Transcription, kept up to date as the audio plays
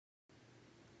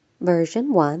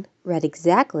Version 1, read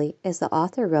exactly as the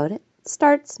author wrote it,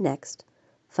 starts next.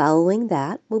 Following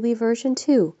that will be version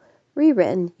 2,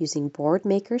 rewritten using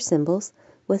Boardmaker symbols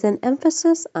with an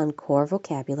emphasis on core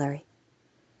vocabulary.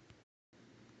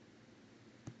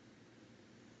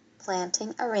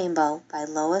 Planting a Rainbow by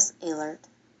Lois Ehlert.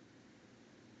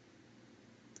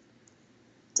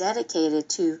 Dedicated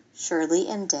to Shirley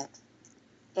and Dick.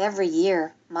 Every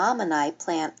year, Mom and I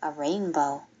plant a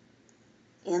rainbow.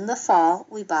 In the fall,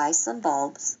 we buy some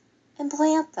bulbs and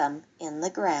plant them in the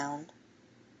ground.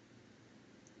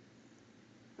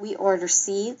 We order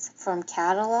seeds from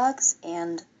catalogs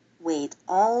and wait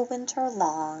all winter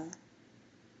long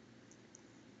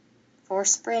for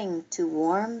spring to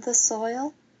warm the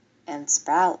soil and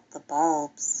sprout the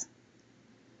bulbs.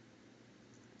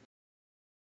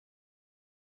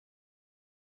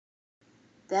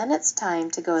 Then it's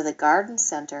time to go to the garden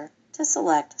center to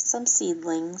select some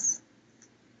seedlings.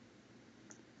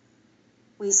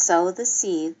 We sow the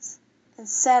seeds and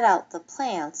set out the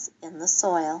plants in the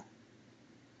soil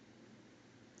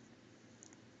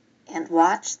and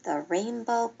watch the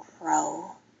rainbow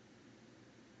grow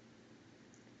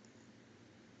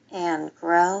and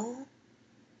grow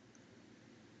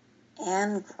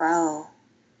and grow.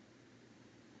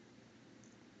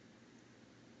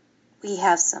 We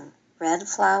have some red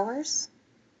flowers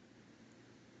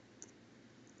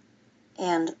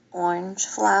and orange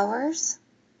flowers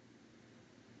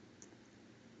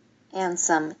and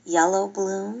some yellow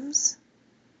blooms.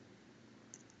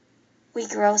 We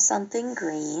grow something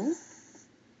green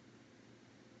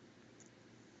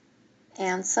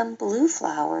and some blue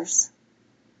flowers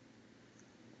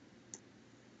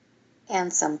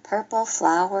and some purple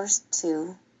flowers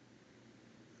too.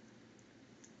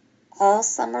 All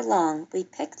summer long we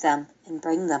pick them and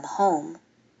bring them home.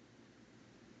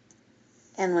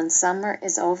 And when summer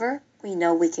is over, we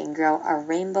know we can grow a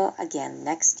rainbow again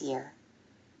next year.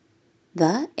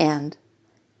 The end.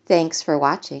 Thanks for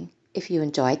watching. If you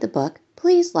enjoyed the book,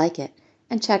 please like it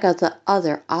and check out the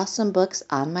other awesome books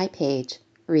on my page,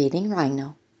 Reading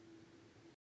Rhino.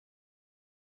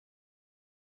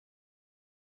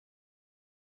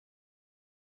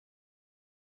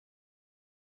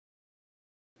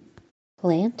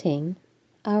 Planting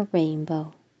a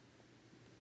rainbow.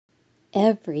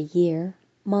 Every year,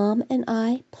 Mom and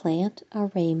I plant a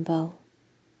rainbow.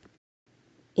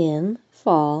 In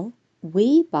fall,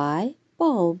 we buy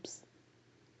bulbs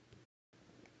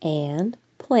and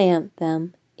plant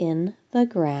them in the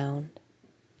ground.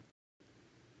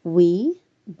 We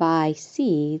buy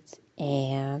seeds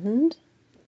and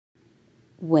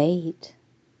wait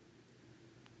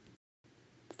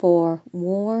for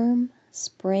warm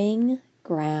spring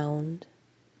ground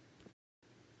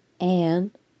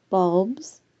and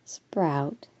bulbs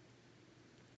sprout.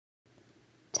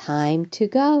 Time to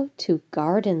go to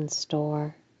garden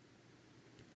store.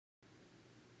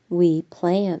 We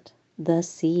plant the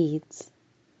seeds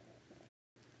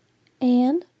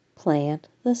and plant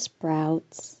the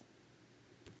sprouts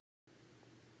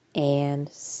and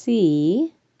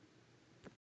see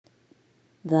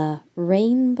the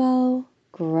rainbow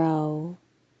grow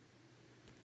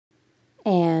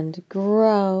and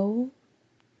grow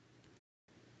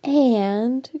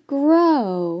and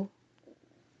grow.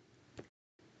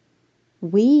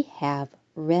 We have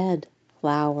red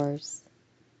flowers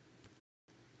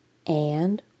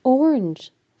and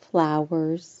orange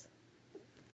flowers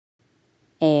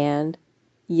and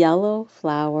yellow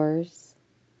flowers.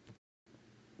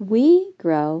 We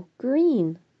grow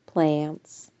green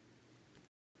plants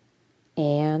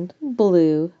and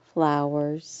blue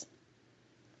flowers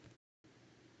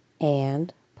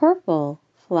and purple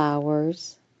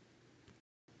flowers.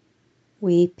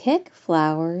 We pick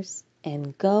flowers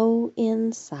and go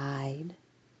inside.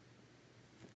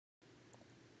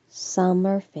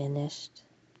 Summer finished.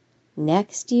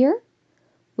 Next year,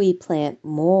 we plant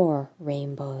more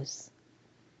rainbows.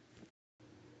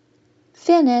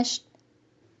 Finished.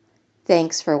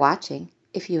 Thanks for watching.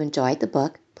 If you enjoyed the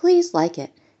book, please like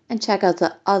it and check out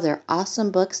the other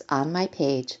awesome books on my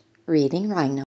page, Reading Rhino.